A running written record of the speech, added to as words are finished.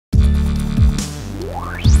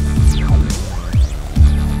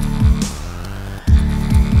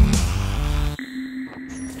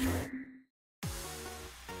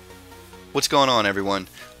What's going on, everyone?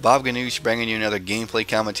 Bob Ganoush bringing you another gameplay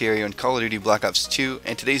commentary on Call of Duty Black Ops 2,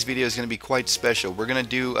 and today's video is going to be quite special. We're going to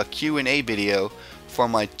do a Q&A video for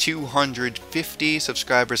my 250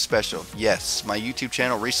 subscribers special. Yes, my YouTube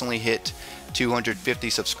channel recently hit 250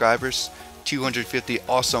 subscribers, 250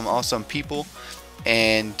 awesome people,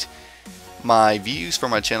 and my views for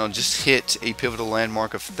my channel just hit a pivotal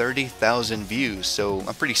landmark of 30,000 views. So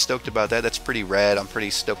I'm pretty stoked about that. That's pretty rad. I'm pretty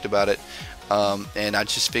stoked about it. And I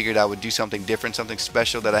just figured I would do something different, something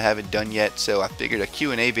special that I haven't done yet. So I figured a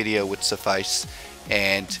Q&A video would suffice,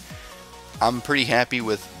 and I'm pretty happy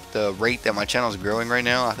with the rate that my channel is growing right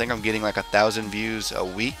now. I think I'm getting like 1,000 views a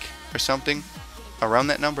week or something, around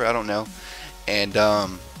that number, I don't know. And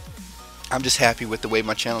I'm just happy with the way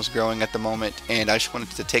my channel is growing at the moment, and I just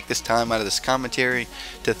wanted to take this time out of this commentary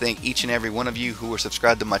to thank each and every one of you who are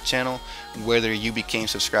subscribed to my channel, whether you became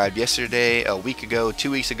subscribed yesterday, a week ago,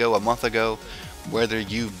 2 weeks ago, a month ago, whether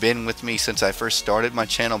you've been with me since I first started my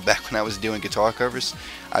channel back when I was doing guitar covers.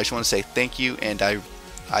 I just want to say thank you, and I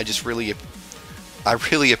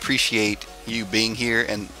really appreciate you being here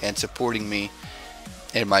and supporting me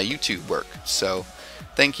in my YouTube work. So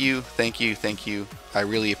thank you. I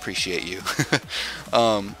really appreciate you.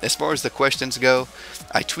 As far as the questions go,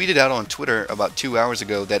 I tweeted out on Twitter about 2 hours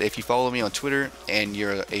ago that if you follow me on Twitter and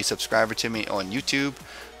you're a subscriber to me on YouTube,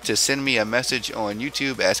 to send me a message on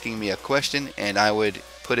YouTube asking me a question, and I would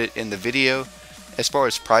put it in the video. As far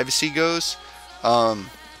as privacy goes, I'm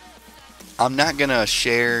not gonna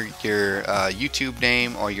share your YouTube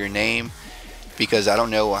name or your name, because I don't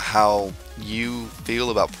know how you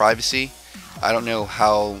feel about privacy. I don't know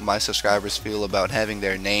how my subscribers feel about having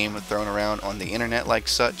their name thrown around on the internet like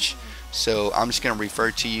such. So I'm just going to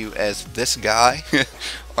refer to you as this guy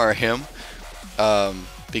or him,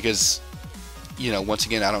 because, you know, once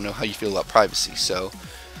again, I don't know how you feel about privacy. So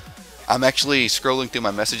I'm actually scrolling through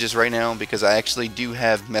my messages right now, because I actually do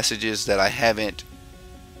have messages that I haven't,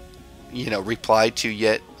 you know, replied to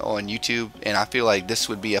yet on YouTube, and I feel like this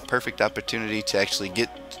would be a perfect opportunity to actually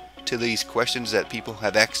get to these questions that people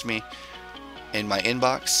have asked me in my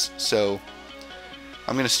inbox. So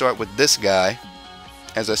I'm gonna start with this guy.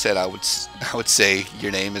 As I said, I would say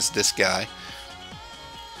your name is this guy.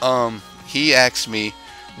 He asked me,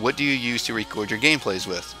 what do you use to record your gameplays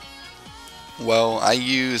with? Well, I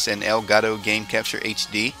use an Elgato Game Capture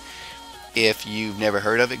HD. If you've never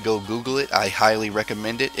heard of it, go Google it. I highly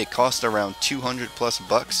recommend it. It costs around 200 plus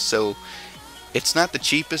bucks, so it's not the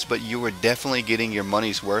cheapest, but you are definitely getting your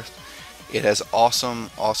money's worth. It has awesome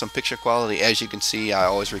picture quality. As you can see, I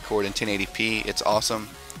always record in 1080p. It's awesome.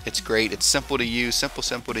 It's great. It's simple to use,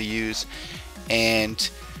 simple to use. And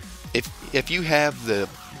if you have the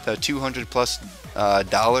 200 plus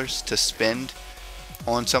dollars to spend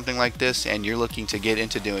on something like this, and you're looking to get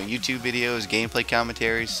into doing YouTube videos, gameplay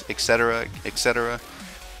commentaries, etc.,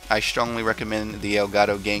 I strongly recommend the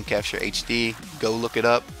Elgato Game Capture HD. Go look it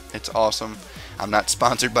up. It's awesome. I'm not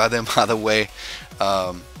sponsored by them, by the way.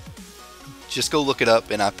 Just go look it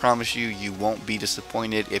up, and I promise you, you won't be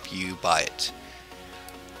disappointed if you buy it.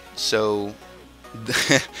 So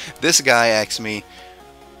this guy asked me,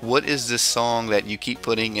 what is this song that you keep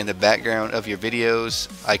putting in the background of your videos?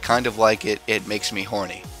 I kind of like it. It makes me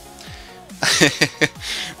horny.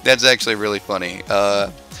 That's actually really funny.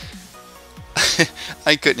 I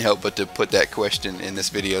couldn't help but to put that question in this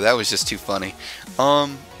video. That was just too funny.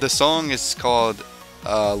 The song is called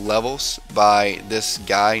Levels by this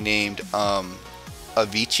guy named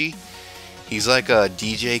Avicii. He's like a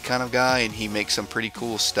DJ kind of guy, and he makes some pretty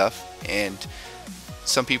cool stuff, and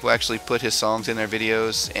some people actually put his songs in their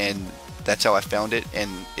videos, and that's how I found it, and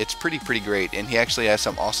it's pretty great. And he actually has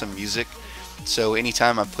some awesome music, so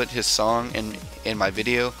anytime I put his song in my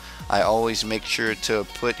video, I always make sure to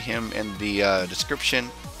put him in the description,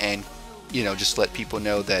 and, you know, just let people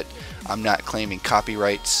know that I'm not claiming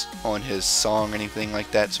copyrights on his song or anything like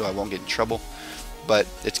that, so I won't get in trouble. But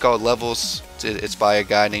it's called Levels. It's by a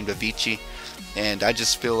guy named Avicii, and I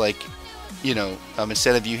just feel like, you know,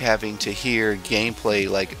 instead of you having to hear gameplay,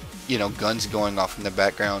 like, you know, guns going off in the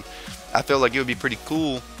background, I feel like it would be pretty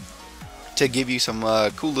cool to give you some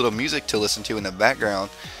cool little music to listen to in the background,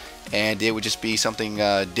 and it would just be something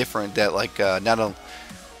different that not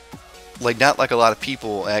like a lot of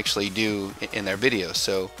people actually do in their videos.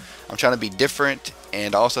 So I'm trying to be different,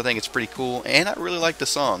 and I also think it's pretty cool, and I really like the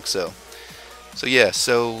song. So yeah,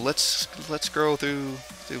 so let's scroll through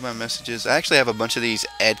my messages. I actually have a bunch of these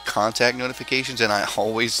add contact notifications, and I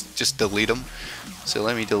always just delete them. So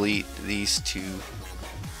let me delete these two.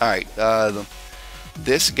 Alright,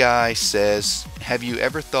 this guy says, have you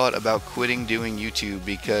ever thought about quitting doing YouTube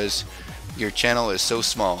because your channel is so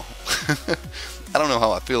small? I don't know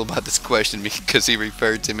how I feel about this question because he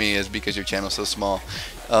referred to me as because your channel's so small.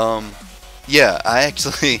 Yeah, I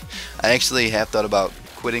actually have thought about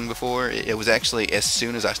quitting before. It was actually as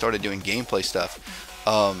soon as I started doing gameplay stuff.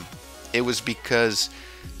 It was because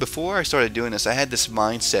before I started doing this, I had this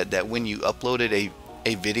mindset that when you uploaded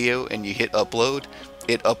a video and you hit upload,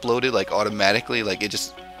 it uploaded like automatically, like it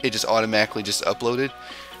just automatically just uploaded.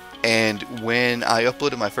 And when I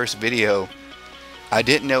uploaded my first video, I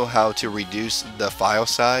didn't know how to reduce the file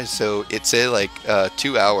size, so it said like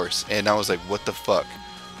 2 hours, and I was like, what the fuck?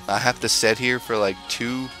 I have to sit here for like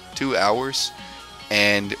two hours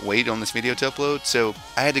and wait on this video to upload. So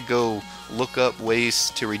I had to go look up ways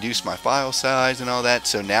to reduce my file size and all that.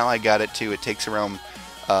 So now I got it to, it takes around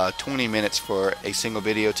 20 minutes for a single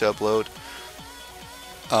video to upload.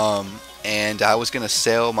 And I was gonna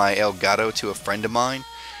sell my Elgato to a friend of mine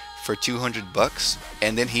for $200,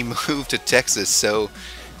 and then he moved to Texas. So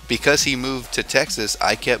because he moved to Texas,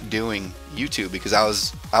 I kept doing YouTube because I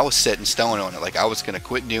was set in stone on it. Like, I was gonna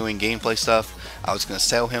quit doing gameplay stuff, I was gonna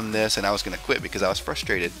sell him this, and I was gonna quit because I was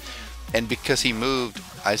frustrated. And because he moved,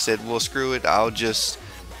 I said, well, screw it, I'll just,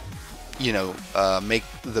 you know, make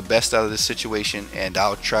the best out of this situation, and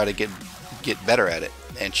I'll try to get better at it.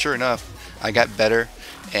 And sure enough, I got better,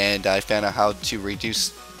 and I found out how to reduce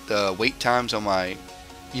the wait times on my,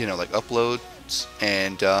 you know, like uploads.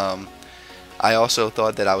 And I also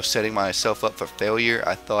thought that I was setting myself up for failure.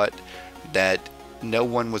 I thought that no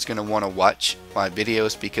one was going to want to watch my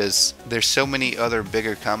videos because there's so many other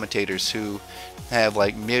bigger commentators who have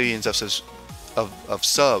like millions of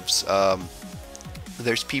subs.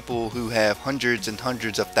 There's people who have hundreds and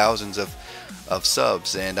hundreds of thousands of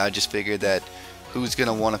subs, and I just figured that who's going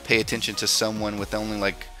to want to pay attention to someone with only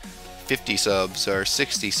like 50 subs or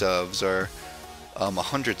 60 subs or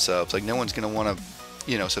 100 subs? Like, no one's going to want to,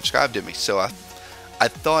 you know, subscribe to me. So I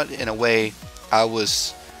thought in a way I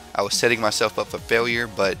was setting myself up for failure,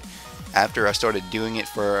 but after I started doing it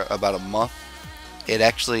for about a month, it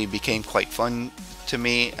actually became quite fun to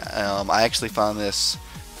me. I actually found this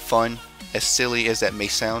fun, as silly as that may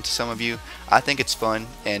sound to some of you. I think it's fun,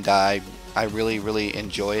 and I really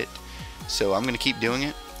enjoy it. So I'm gonna keep doing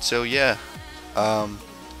it. So yeah,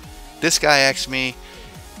 this guy asked me,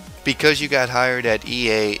 because you got hired at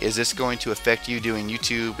EA, is this going to affect you doing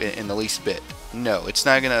YouTube in the least bit? No, it's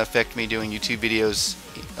not going to affect me doing YouTube videos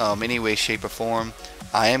any way, shape, or form.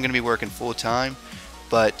 I am going to be working full time,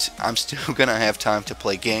 but I'm still going to have time to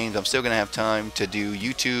play games. I'm still going to have time to do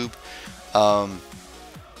YouTube.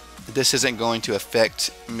 This isn't going to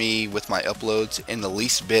affect me with my uploads in the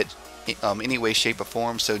least bit, any way, shape, or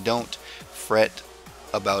form, so don't fret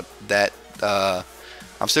about that.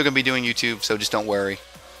 I'm still going to be doing YouTube, so just don't worry.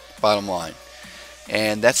 Bottom line.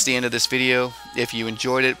 And that's the end of this video. If you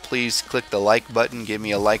enjoyed it, please click the like button, give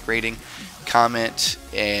me a like rating, comment,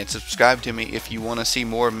 and subscribe to me if you want to see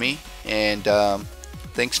more of me. And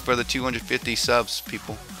thanks for the 250 subs,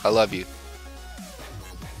 people. I love you.